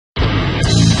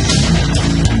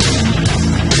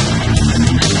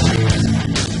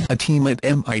A team at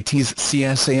MIT's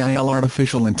CSAIL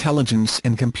Artificial Intelligence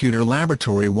and Computer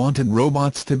Laboratory wanted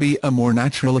robots to be a more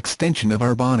natural extension of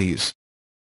our bodies.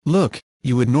 Look,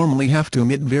 you would normally have to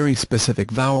emit very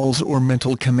specific vowels or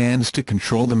mental commands to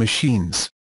control the machines.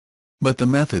 But the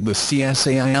method the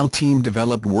CSAIL team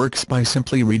developed works by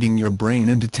simply reading your brain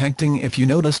and detecting if you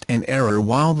noticed an error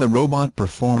while the robot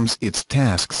performs its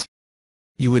tasks.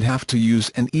 You would have to use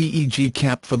an EEG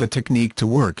cap for the technique to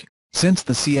work, since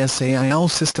the CSAIL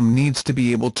system needs to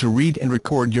be able to read and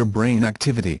record your brain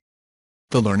activity.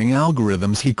 The learning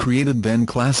algorithms he created then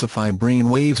classify brain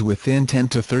waves within 10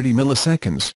 to 30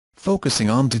 milliseconds, focusing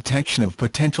on detection of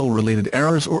potential related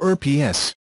errors or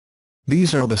ErrPs.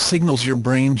 These are the signals your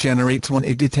brain generates when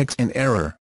it detects an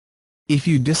error. If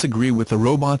you disagree with the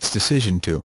robot's decision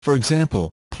to, for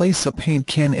example, place a paint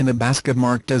can in a basket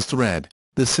marked as red,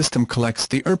 the system collects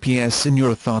the ErrPs in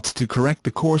your thoughts to correct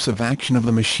the course of action of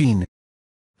the machine.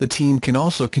 The team can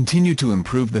also continue to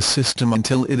improve the system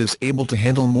until it is able to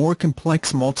handle more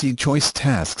complex multi-choice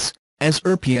tasks. As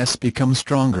ErrPs become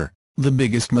stronger, the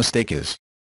biggest mistake is.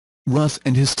 Russ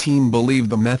and his team believe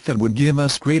the method would give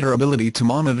us greater ability to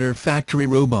monitor factory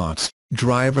robots,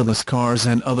 driverless cars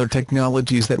and other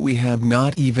technologies that we have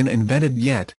not even invented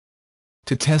yet.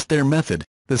 To test their method,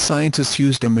 the scientists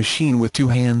used a machine with 2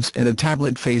 hands and a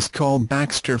tablet face called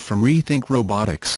Baxter from Rethink Robotics.